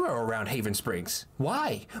local hero around Haven Springs.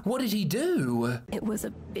 Why? What did he do? It was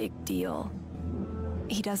a big deal.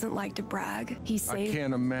 He doesn't like to brag. He saved... I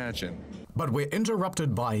can't imagine. But we're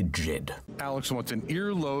interrupted by Jed. Alex wants an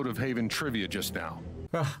earload of Haven trivia just now.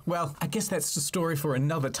 Well, I guess that's the story for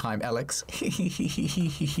another time, Alex. Alex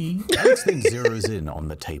then zeroes in on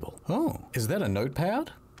the table. Oh, is that a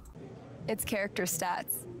notepad? It's character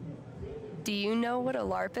stats. Do you know what a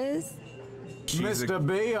LARP is? Mr.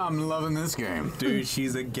 B, I'm loving this game. Dude,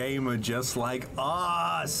 she's a gamer just like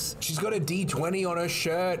us. She's got a D20 on her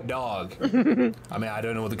shirt, dog. I mean, I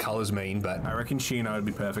don't know what the colors mean, but I reckon she and I would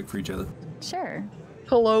be perfect for each other. Sure.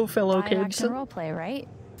 Hello, fellow kids. Action roleplay, right?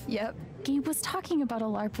 Yep. Gabe was talking about a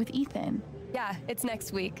LARP with Ethan. Yeah, it's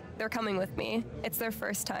next week. They're coming with me. It's their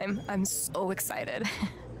first time. I'm so excited.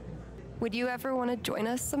 Would you ever want to join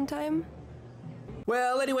us sometime?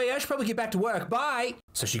 Well, anyway, I should probably get back to work. Bye.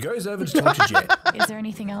 So she goes over to talk to Jed. Is there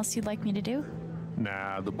anything else you'd like me to do?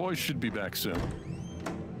 Nah, the boys should be back soon.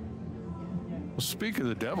 Well, speak of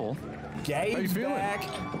the devil. Gabe's how you feeling?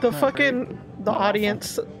 back. The fucking the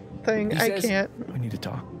audience thing. I can't. We need to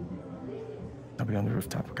talk. I'll be on the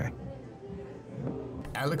rooftop, okay?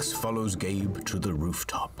 Alex follows Gabe to the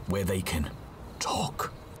rooftop where they can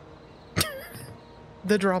talk.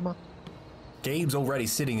 The drama. Gabe's already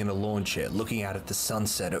sitting in a lawn chair looking out at the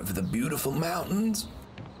sunset over the beautiful mountains.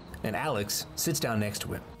 And Alex sits down next to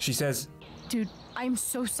him. She says, Dude, I'm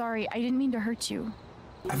so sorry. I didn't mean to hurt you.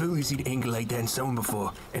 I've only seen anger like that in someone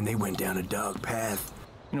before, and they went down a dark path.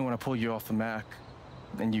 You know, when I pulled you off the Mac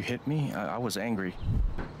and you hit me, I was angry.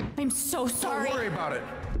 I'm so sorry. Don't worry about it.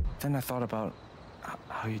 Then I thought about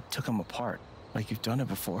how you took him apart, like you've done it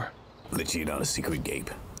before. Let you in on a secret, Gabe.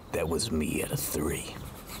 That was me at a 3.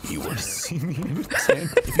 You want to see me at a 10?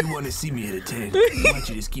 If you want to see me at a 10, why don't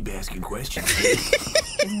you just keep asking questions?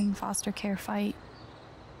 In foster care fight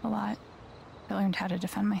a lot. I learned how to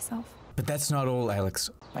defend myself. But that's not all, Alex.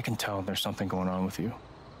 I can tell there's something going on with you.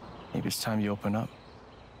 Maybe it's time you open up.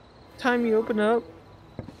 Time you open up.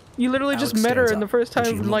 You literally Alex just met her stands in the up, first and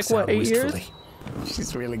time she in like, looks what, out 8 years? wistfully.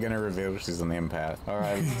 She's really gonna reveal she's an empath. All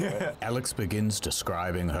right. Alex begins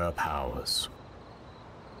describing her powers.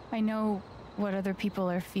 I know what other people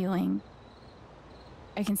are feeling.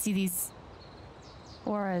 I can see these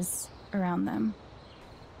auras around them.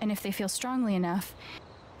 And if they feel strongly enough,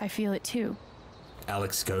 I feel it too.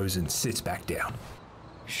 Alex goes and sits back down.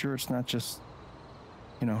 Sure it's not just,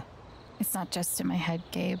 you know... It's not just in my head,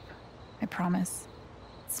 Gabe. I promise.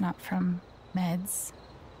 It's not from meds,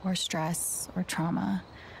 or stress, or trauma,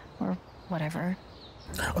 or whatever.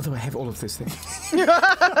 Although I have all of those things.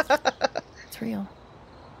 It's it's real.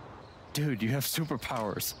 Dude, you have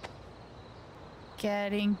superpowers.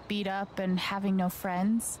 Getting beat up and having no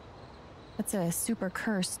friends? That's a super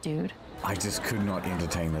curse, dude. I just could not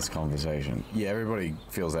entertain this conversation. Yeah, everybody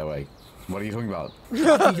feels that way. What are you talking about?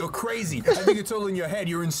 I think you're crazy. I think it's all in your head.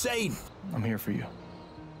 You're insane. I'm here for you.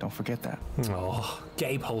 Don't forget that. Oh,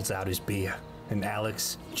 Gabe holds out his beer, and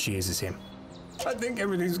Alex cheers him. I think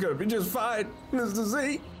everything's gonna be just fine, Mr.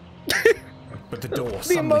 Z. But the door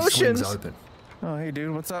suddenly swings open. Oh, hey,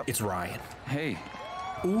 dude, what's up? It's Ryan. Hey.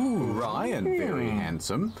 Ooh, Ryan, very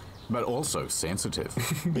handsome, but also sensitive.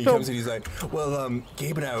 He comes in, he's like, well,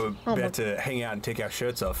 Gabe and I were about to hang out and take our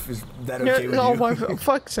shirts off. Is that okay with oh you? my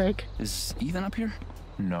fuck's sake. Is Ethan up here?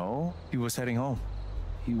 No, he was heading home.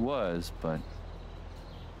 He was, but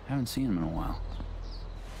haven't seen him in a while.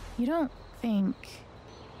 You don't think...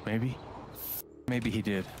 Maybe. Maybe he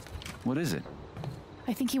did. What is it?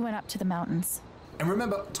 I think he went up to the mountains. And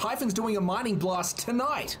remember, Typhon's doing a mining blast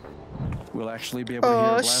tonight. We'll actually be able to hear a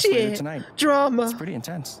blast later tonight. Drama. It's pretty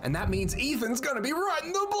intense. And that means Ethan's gonna be right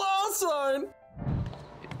in the blast zone.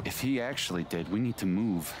 If he actually did, we need to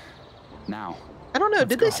move. Now. I don't know.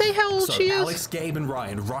 Did they say how old she is? Alex, Gabe, and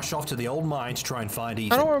Ryan rush off to the old mine to try and find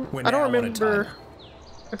Ethan. I don't remember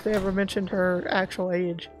if they ever mentioned her actual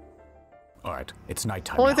age. All right, it's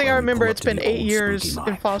nighttime. Only now, thing I and we remember, pull it's up to been the 8 old years spooky in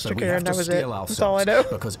mine. foster But we care, have and to that was it. steel That's all I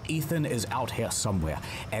ourselves, know. Because Ethan is out here somewhere,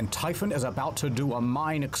 and Typhon is about to do a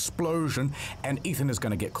mine explosion, and Ethan is going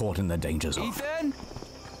to get caught in the danger zone. Ethan!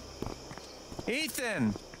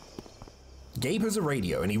 Ethan! Gabe has a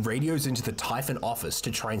radio, and he radios into the Typhon office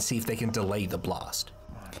to try and see if they can delay the blast.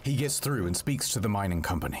 He gets through and speaks to the mining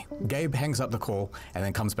company. Gabe hangs up the call and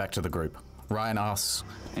then comes back to the group. Ryan asks,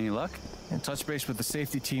 any luck? And touch base with the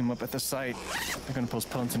safety team up at the site. They're gonna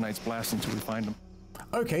postpone tonight's blast until we find them.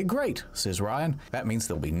 okay, great, says Ryan. That means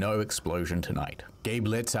there'll be no explosion tonight. Gabe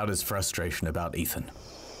lets out his frustration about Ethan.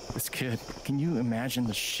 This kid, can you imagine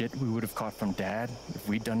the shit we would have caught from Dad if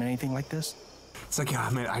we'd done anything like this? It's like, oh,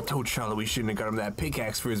 man, I told Charlotte we shouldn't have got him that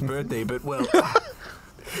pickaxe for his birthday, but, well,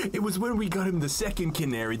 it was when we got him the second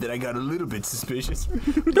canary that I got a little bit suspicious.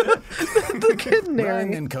 The canary.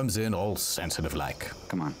 Ryan then comes in all sensitive-like.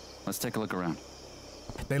 Come on, let's take a look around.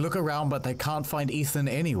 They look around, but they can't find Ethan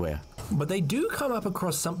anywhere. But they do come up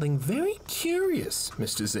across something very curious,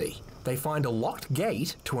 Mr. Z. They find a locked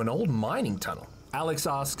gate to an old mining tunnel. Alex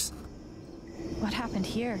asks, What happened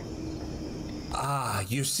here? Ah,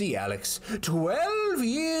 you see, Alex, 12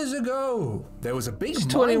 years ago, there was a big mine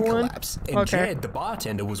 21. collapse, and Okay. Jed, the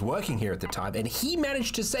bartender, was working here at the time, and he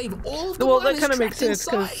managed to save all of the Well, that miners kind of makes trapped sense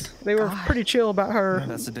inside. because they were pretty chill about her Yeah,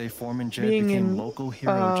 that's the day Foreman Jed being became in local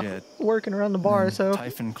hero Jed. working around the bar. So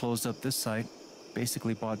Typhon closed up this site,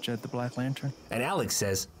 basically bought Jed the Black Lantern. And Alex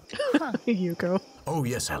says, you go. Oh,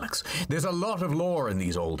 yes, Alex. There's a lot of lore in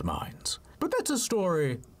these old mines. But that's a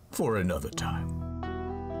story for another time.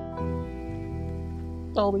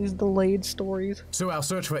 All these delayed stories. So our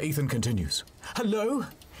search for Ethan continues. Hello?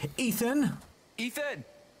 Ethan? Ethan!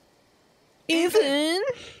 Ethan!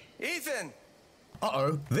 Ethan!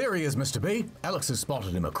 Uh-oh, there he is, Mr. B. Alex has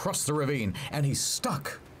spotted him across the ravine, and he's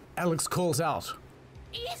stuck. Alex calls out.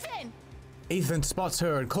 Ethan! Ethan spots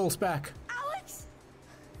her and calls back. Alex!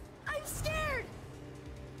 I'm scared!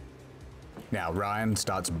 Now Ryan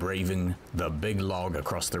starts braving the big log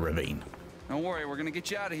across the ravine. Don't worry, we're gonna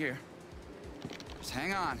get you out of here. Just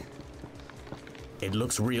hang on. It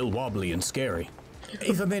looks real wobbly and scary.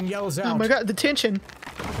 Ethan then yells out. Oh my god, the tension.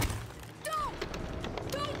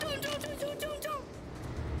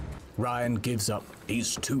 Ryan gives up.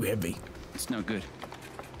 He's too heavy. It's no good.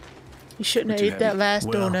 You shouldn't have ate that last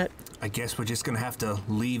Well, donut. I guess we're just gonna have to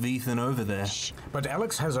leave Ethan over there. But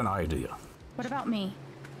Alex has an idea. What about me?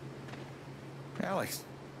 Alex,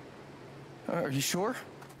 are you sure?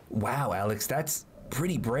 Wow, Alex, that's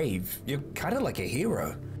pretty brave. You're kind of like a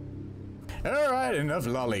hero. All right, enough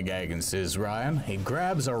lollygagging, says Ryan. He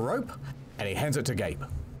grabs a rope and he hands it to Gabe.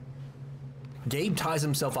 Gabe ties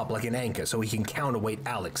himself up like an anchor so he can counterweight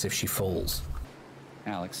Alex if she falls.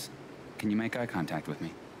 Alex, can you make eye contact with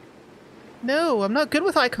me? No, I'm not good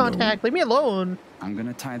with eye contact. Leave me alone. I'm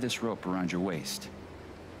gonna tie this rope around your waist.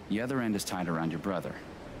 The other end is tied around your brother.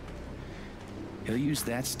 He'll use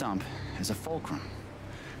that stump as a fulcrum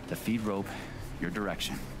to feed rope your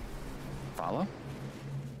direction. Follow?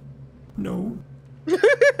 No.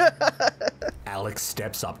 Alex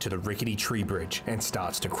steps up to the rickety tree bridge and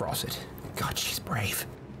starts to cross it. God, she's brave.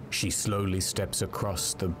 She slowly steps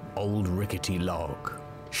across the old rickety log.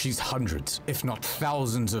 She's hundreds, if not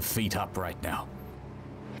thousands of feet up right now.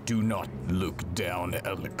 Do not look down,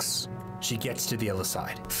 Alex. She gets to the other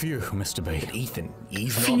side. Phew, Mr. B. But Ethan,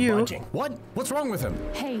 he's Phew. not budging. What? What's wrong with him?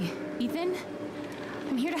 Hey, Ethan?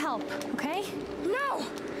 I'm here to help, okay? No!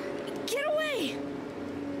 Get away!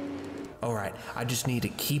 All right, I just need to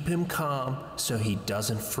keep him calm so he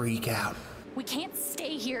doesn't freak out. We can't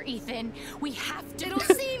stay here, Ethan. We have to. It'll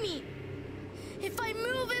see me! If I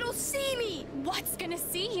move, it'll see me! What's gonna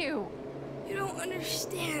see you? You don't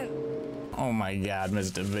understand. Oh my god,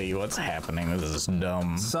 Mr. V, what's happening? This is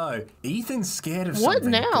dumb. So, Ethan's scared of What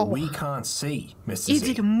something now? that we can't see, Mr. Is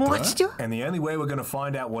Z. it a monster? And the only way we're going to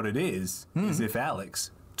find out what it is if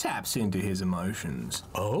Alex taps into his emotions.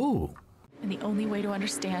 Oh. And the only way to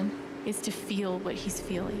understand is to feel what he's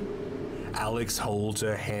feeling. Alex holds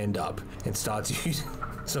her hand up and starts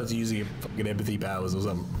using her fucking empathy powers or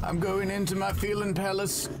something. I'm going into my feeling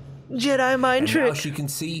palace. Jedi mind And now trick. she can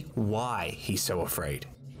see why he's so afraid.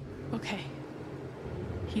 Okay.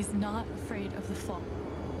 He's not afraid of the fall.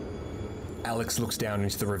 Alex looks down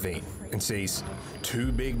into the ravine and sees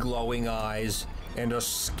 2 big glowing eyes and a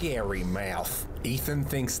scary mouth. Ethan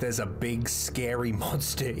thinks there's a big scary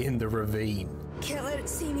monster in the ravine. Can't let it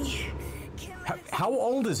see me. How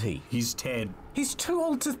old is he? He's 10. He's too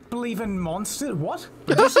old to believe in monsters. What?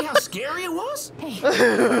 Did you see how scary it was? Hey.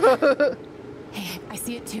 Hey, I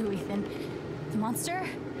see it too, Ethan. The monster,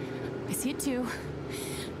 I see it too.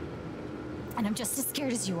 And I'm just as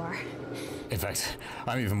scared as you are. In fact,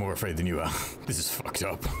 I'm even more afraid than you are. This is fucked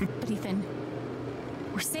up. But Ethan,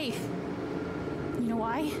 we're safe. You know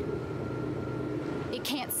why? It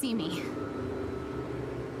can't see me.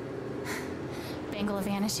 Bangle of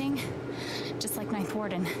Vanishing, just like Ninth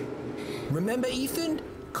Warden. Remember, Ethan?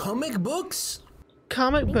 Comic books?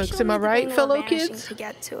 Comic books, am I right, fellow kids? To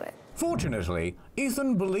get to it. Fortunately,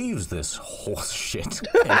 Ethan believes this horse shit.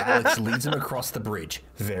 And Alex leads him across the bridge,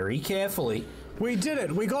 very carefully. We did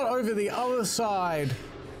it! We got over the other side!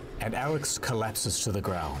 And Alex collapses to the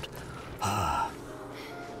ground.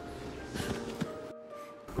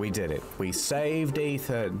 We did it. We saved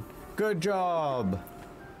Ethan. Good job!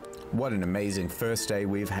 What an amazing first day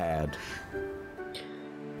we've had.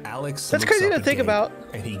 Alex That's looks crazy up to at think Gabe, about.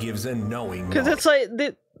 and he gives a knowing Because nod. it's like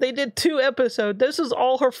they did 2 episodes. This is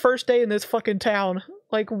all her first day in this fucking town.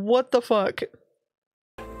 Like, what the fuck?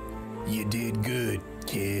 You did good,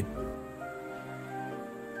 kid.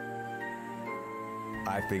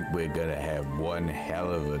 I think we're gonna have one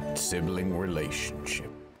hell of a sibling relationship.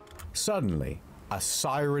 Suddenly, a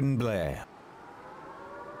siren blare.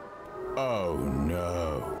 Oh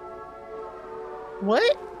no.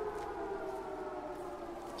 What?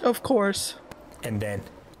 Of course. And then,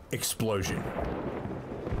 explosion.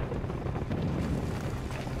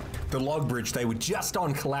 The log bridge they were just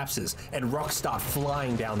on collapses, and rocks start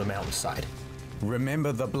flying down the mountainside.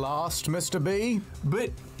 Remember the blast, Mr. B?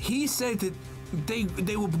 But he said that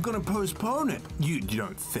they were going to postpone it. You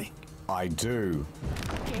don't think? I do.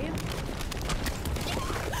 Gabe?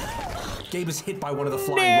 Gabe is hit by one of the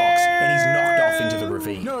flying rocks, and he's knocked off into the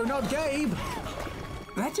ravine. No, not Gabe!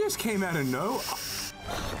 That just came out of nowhere.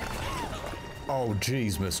 Oh,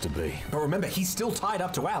 geez, Mr. B. But remember, he's still tied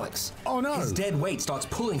up to Alex. Oh, no. His dead weight starts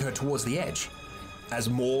pulling her towards the edge. As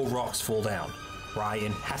more rocks fall down,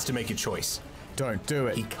 Ryan has to make a choice. Don't do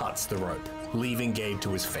it. He cuts the rope, leaving Gabe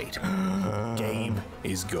to his fate. Gabe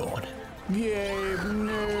is gone. Gabe,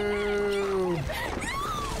 no!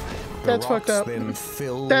 That's fucked up. Then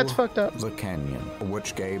fill That's fucked up. the canyon,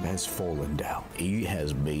 which Gabe has fallen down. He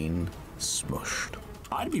has been smushed.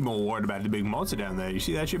 I'd be more worried about the big monster down there. You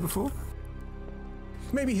see that shit before?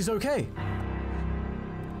 Maybe he's okay.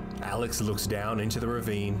 Alex looks down into the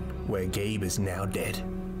ravine where Gabe is now dead.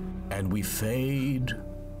 And we fade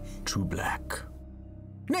to black.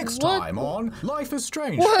 Next What? time on Life is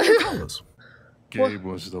Strange. What? True Colors. Gabe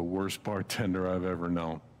was the worst bartender I've ever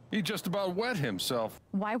known. He just about wet himself.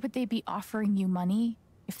 Why would they be offering you money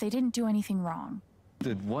if they didn't do anything wrong?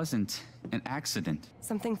 It wasn't an accident.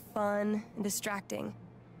 Something fun and distracting.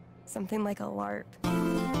 Something like a LARP.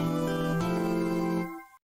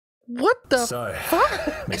 What the So, fuck?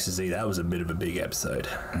 Mr. Z, that was a bit of a big episode.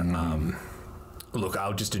 Look,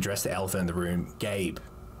 I'll just address the elephant in the room. Gabe,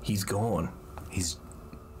 he's gone.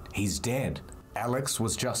 He's dead. Alex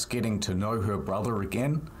was just getting to know her brother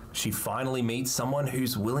again. She finally meets someone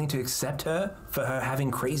who's willing to accept her for her having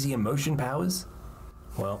crazy emotion powers.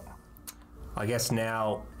 Well, I guess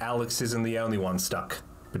now Alex isn't the only one stuck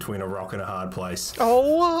between a rock and a hard place.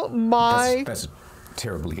 Oh my. That's a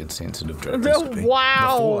terribly insensitive joke. No, Mr. B.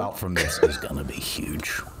 wow. The fallout from this is gonna be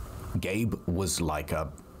huge. Gabe was like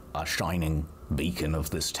a shining beacon of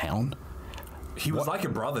this town. He was like a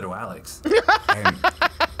brother to Alex. And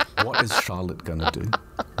what is Charlotte gonna do?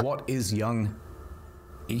 What is young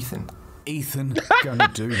Ethan? Ethan gonna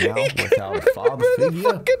do now without a father figure?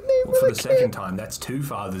 Well, for the second time, that's 2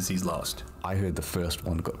 fathers he's lost. I heard the first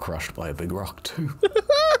one got crushed by a big rock too. You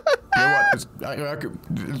know what? I could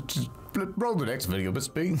just roll the next video, but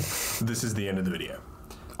speak. This is the end of the video.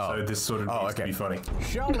 So this sort of needs to be funny.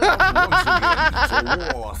 Shout out once again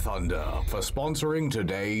to War Thunder for sponsoring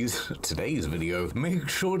today's video. Make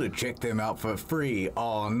sure to check them out for free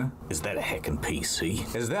on, is that a heckin'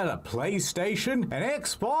 PC? Is that a PlayStation? An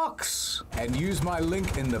Xbox? And use my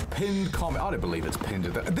link in the pinned comment. I don't believe it's pinned.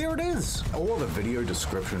 There it is. Or the video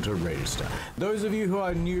description to register. Those of you who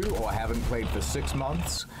are new or haven't played for 6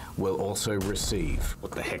 months will also receive.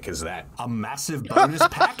 What the heck is that? A massive bonus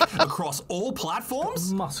pack across all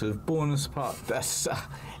platforms? Massive bonus pack. That's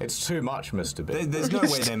it's too much, Mr. B. There's no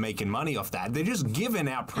way they're making money off that. They're just giving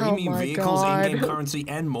out premium vehicles, in-game currency,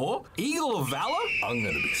 and more. Eagle of Valor? I'm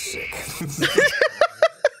gonna be sick.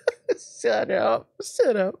 Shut up.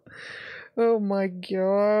 Shut up. Oh my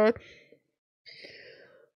god.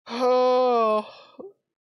 Oh.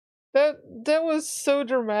 That was so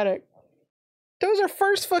dramatic. That was her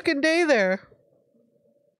first fucking day there.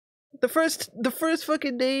 The first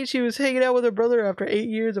fucking day she was hanging out with her brother after 8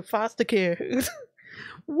 years of foster care.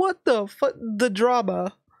 What the fuck? The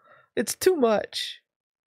drama. It's too much.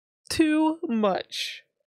 Too much.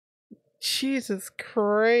 Jesus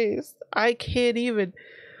Christ. I can't even.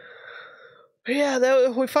 Yeah,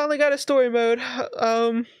 we finally got a story mode.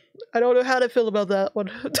 I don't know how to feel about that one.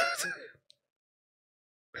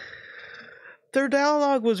 Their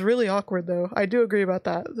dialogue was really awkward, though. I do agree about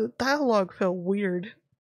that. The dialogue felt weird.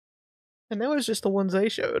 And that was just the ones they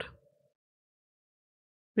showed.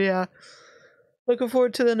 Yeah. Looking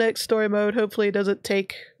forward to the next story mode. Hopefully it doesn't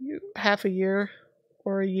take half a year.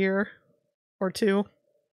 Or a year. Or 2.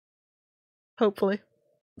 Hopefully.